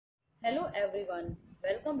Hello everyone,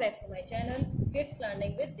 welcome back to my channel Kids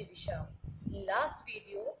Learning with Divisha. In last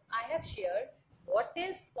video, I have shared what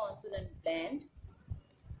is consonant blend.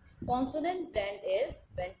 Consonant blend is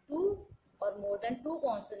when two or more than two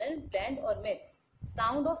consonant blend or mix.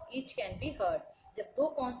 Sound of each can be heard. जब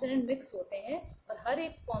दो consonant mix होते हैं और हर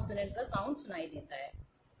एक consonant का sound सुनाई देता है.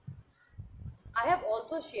 I have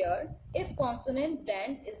also shared if consonant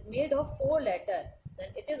blend is made of four letters, then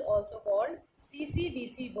it is also called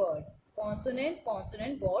CCVC word. Consonant,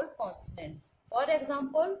 consonant, word, consonant. For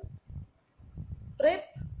example, trip,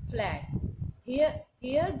 flag. Here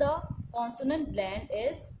the consonant blend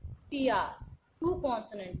is TR. Two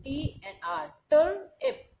consonant T and R.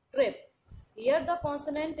 Trip. Here the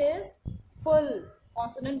consonant is full.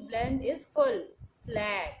 Consonant blend is full.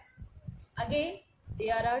 Flag. Again,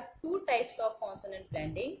 there are two types of consonant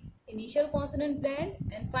blending. Initial consonant blend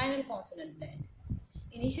and final consonant blend.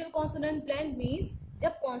 Initial consonant blend means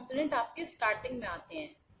जब consonant आपके starting में आते हैं.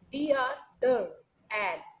 dr, dr,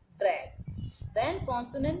 ag, drag. When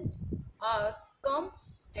consonant are come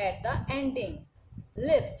at the ending.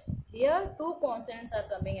 Lift. Here two consonants are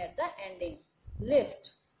coming at the ending.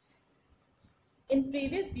 Lift. In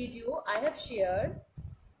previous video, I have shared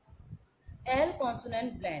L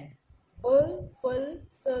consonant blend. Pull, full,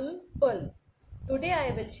 sul, pull. Today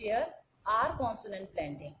I will share R consonant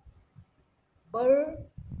blending. Bur,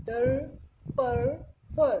 dur, pur,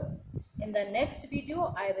 fur. In the next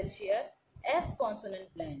video I will share S consonant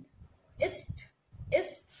blend. Ist,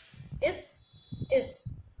 ist.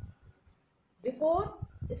 Before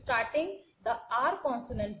starting the R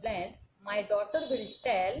consonant blend, my daughter will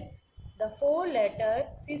tell the four letter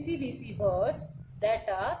CCVC words that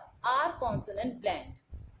are R consonant blend.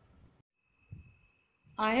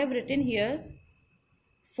 I have written here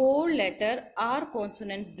four letter R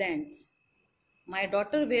consonant blends. My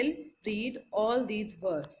daughter will read all these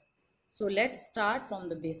words. So let's start from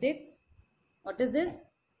the basic. What is this?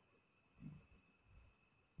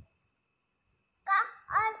 Ka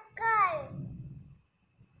or girl.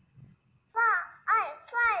 Fa or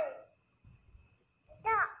fal.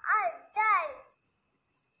 Da or dull.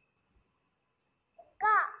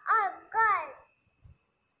 Ka or girl.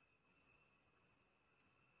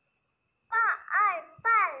 Pa or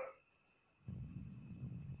pal.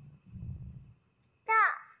 Da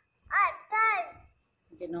or dull.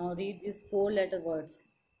 Okay, now read these four letter words.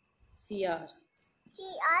 CR. C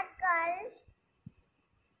or girl.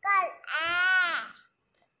 Girl. Ah.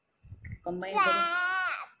 Combine करो.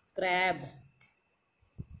 Crab.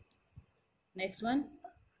 Next one.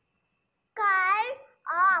 Girl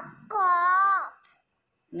of cop.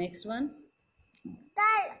 Next one.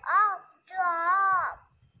 Girl of drop.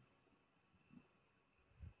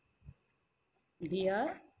 DR.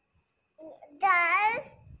 Girl.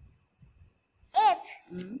 If.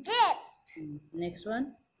 Dip. Next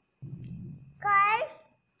one. Girl.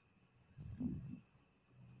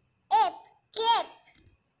 If. Kip.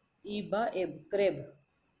 Iba, ib, crib.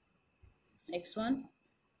 Next one.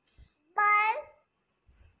 Bird.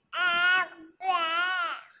 Egg.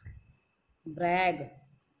 Black. Brag.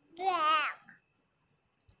 Black.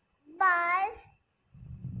 Bird.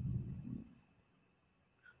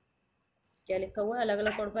 क्या लिखा हुआ है? अलग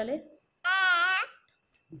अलग पढ़ो पहले. Egg.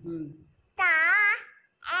 Ta.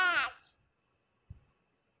 Egg.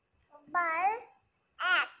 Bird.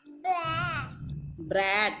 Egg. Black.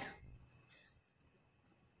 Brat.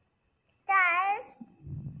 Girl.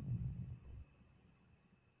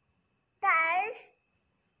 Girl.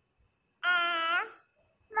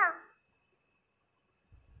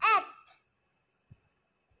 Egg. App.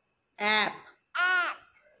 App. App.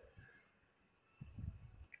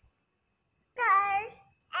 Girl.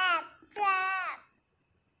 App. Trap.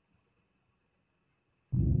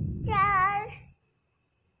 Girl.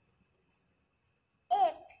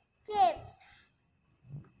 Ip. Tip.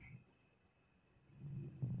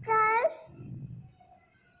 Girl.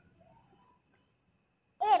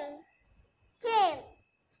 Im. Tim.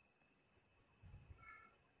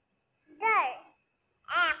 Girl.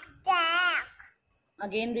 Act. Jack.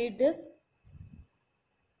 Again read this.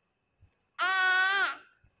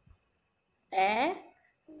 A.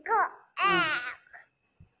 Go. Act.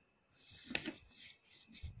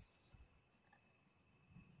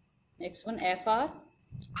 Next one. FR.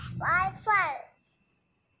 Fire. Fire.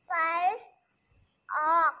 Fire.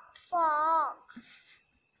 Ox. Fox.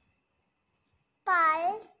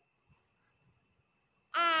 Fire.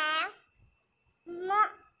 And.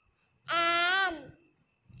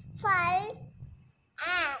 Fire.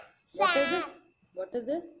 And. What is this? What is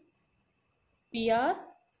this? PR.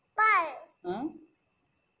 Fire. हाँ.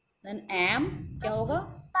 Then am क्या होगा?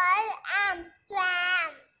 Fire and plan.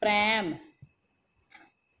 Pram.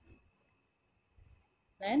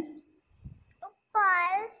 Then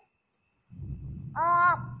Pearl.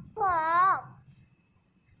 Of. Frog.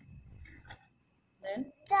 then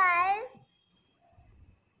Girl.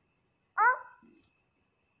 Of.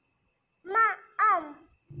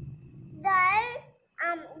 Girl.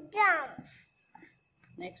 Jump.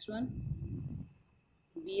 next one.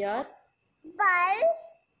 We are Ball.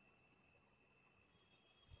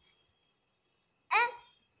 F.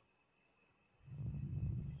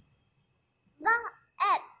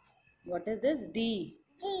 F. what is this? D.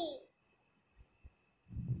 D.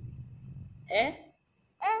 A.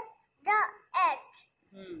 F. The H.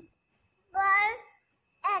 Ball.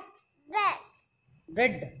 H. Red.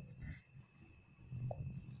 Red.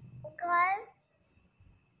 Girl.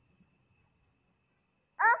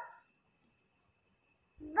 Up.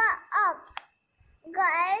 Up.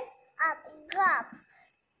 Girl. Up. Gop.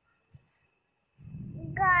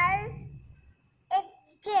 Girl. It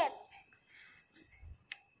gip.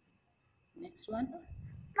 Next one.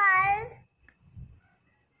 Ball.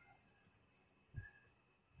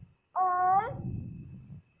 On.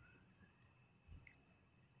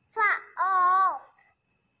 Off.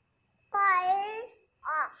 Ball.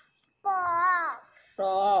 Off. Ball.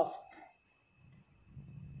 Trough.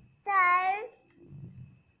 Turn.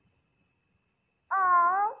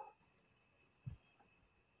 Off.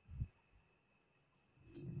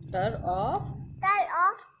 Turn off. Turn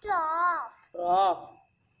off. Top. Trough.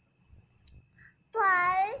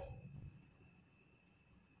 Pearl.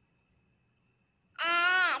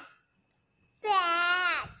 At.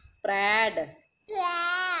 Pat. Prad.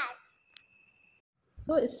 Pat.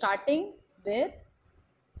 So starting with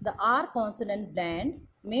the R consonant blend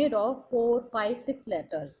made of 4, 5, 6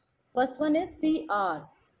 letters. First one is CR.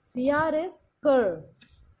 CR is cur.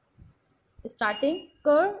 Starting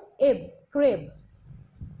cur, crib.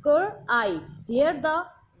 Cur, I. Here the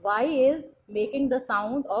Y is making the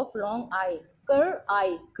sound of long I. Cur,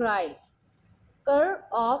 I, cry. Cur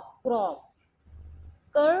of crop.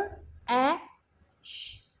 Cur, a,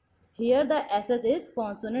 sh. Here the SH is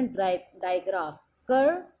consonant digraph.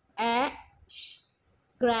 Cur, a, sh.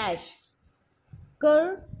 Crash.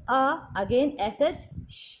 Cur, a, again SH,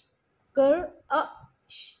 sh. Cur, a,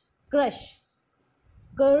 sh. Crush.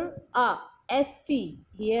 Cur, a, ST.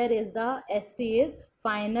 Here is the ST is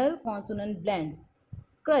final consonant blend.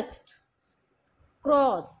 Crust.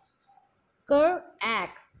 Cross. Cur,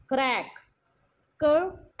 ack, crack.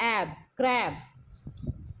 Cur, ab, crab.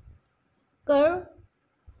 Cur,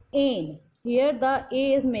 ain. Here the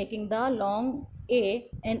A is making the long A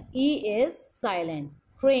and E is silent.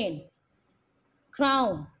 Crane.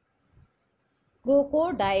 Crown.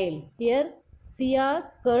 Crocodile. Here CR,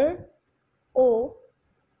 cur, O,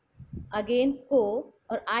 again co,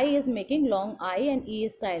 or I is making long I and E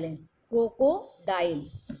is silent. Crocodile.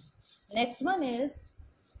 Next one is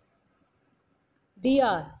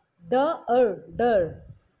DR. Der.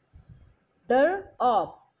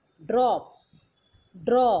 Op. Drop.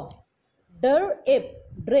 Draw.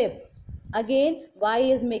 Drip. Again Y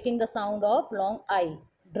is making the sound of long I.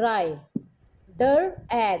 Dry.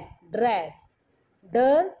 Drag.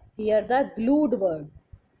 Here the glued word.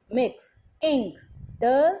 Mix. Ink.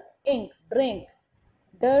 Ink. Drink.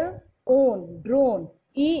 Own. Drone.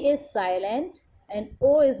 E is silent and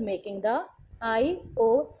O is making the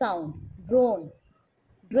I-O sound. Drone.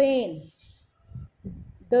 Drain.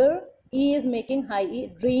 E is making high E.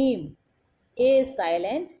 Dream. A is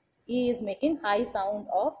silent. E is making high sound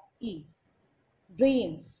of E.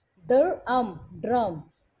 Dream. Drum.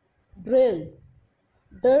 Drill.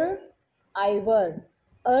 Ivor.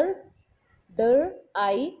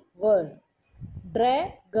 Ivor.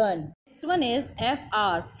 Dragon. Next one is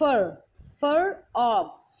FR. Fur,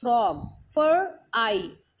 og, frog. Fur,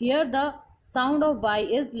 I. Here the sound of Y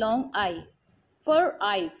is long I. Fur,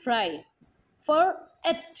 I, fry. Fur,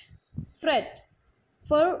 et, fret.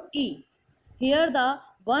 Fur, E. Here the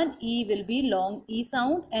one E will be long E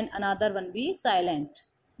sound and another one be silent.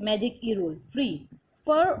 Magic E rule. Free.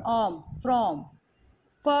 Fur, from.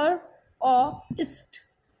 Fur, ist.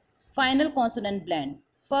 Final consonant blend.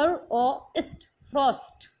 Fur, ist.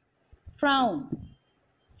 Frost. Frown.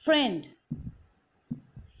 Friend.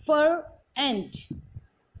 Fur, inch.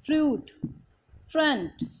 Fruit.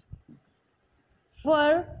 Front.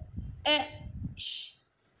 Fur,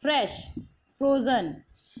 fresh. Frozen.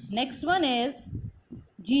 Next one is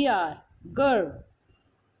GR.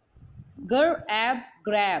 Ab,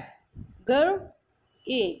 grab.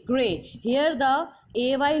 A, gray. Here the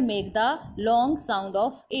AY make the long sound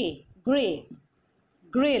of A. Gray.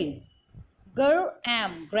 Grill.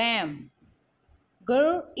 Gram.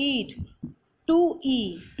 Eat. two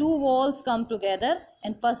E. Two vowels come together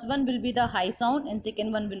and first one will be the high sound and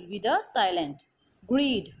second one will be the silent.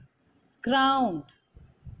 Greed, ground,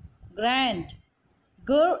 grant,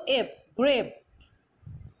 grape.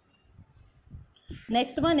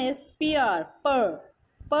 Next one is per,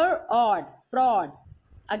 odd, prod.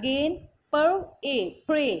 Again,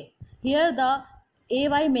 pray. Here the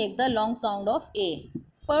AY make the long sound of A.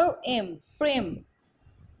 Prim,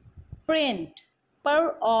 print,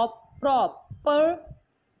 prop,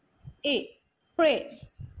 pray.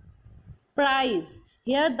 Prize.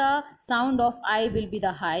 Here the sound of I will be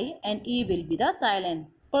the high and E will be the silent.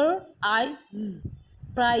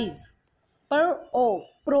 Prize. Pro,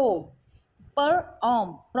 prom,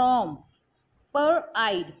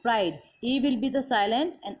 pride. E will be the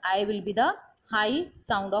silent and I will be the high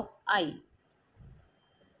sound of I.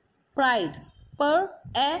 Pride.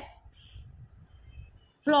 S.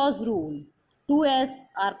 Flaws rule. Two S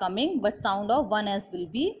are coming but sound of one S will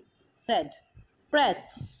be said.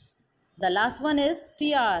 Press. The last one is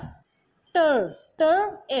TR.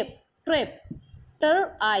 Trip.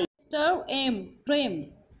 I.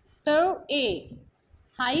 Trim. A.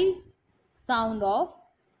 High sound of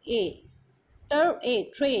A.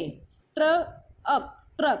 Tray. Truck.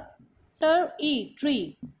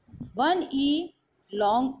 Tree. One E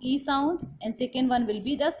long E sound and second one will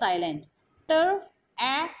be the silent.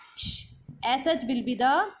 SH will be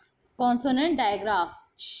the consonant digraph.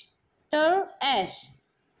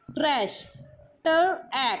 Trash.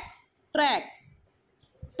 Track.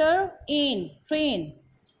 Train.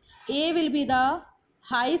 A will be the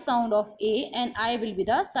high sound of A and I will be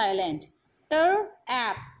the silent.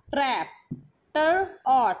 Trap.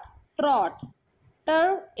 Trot.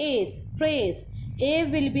 Trace. A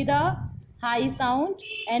will be the high sound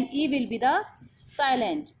and E will be the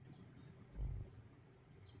silent.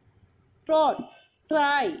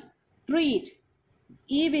 Treat.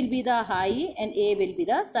 E will be the high and A will be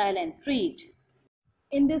the silent. Treat.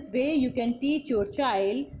 In this way, you can teach your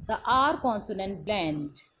child the R consonant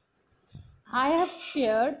blend. I have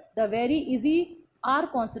shared the very easy R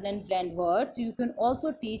consonant blend words. You can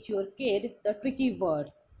also teach your kid the tricky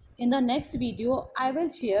words. In the next video, I will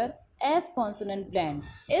share S consonant blend.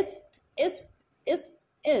 Ist.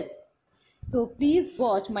 So please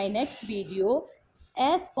watch my next video,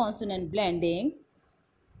 S consonant blending.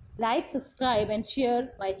 Like, subscribe and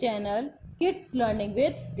share my channel Kids Learning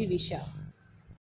with Divisha.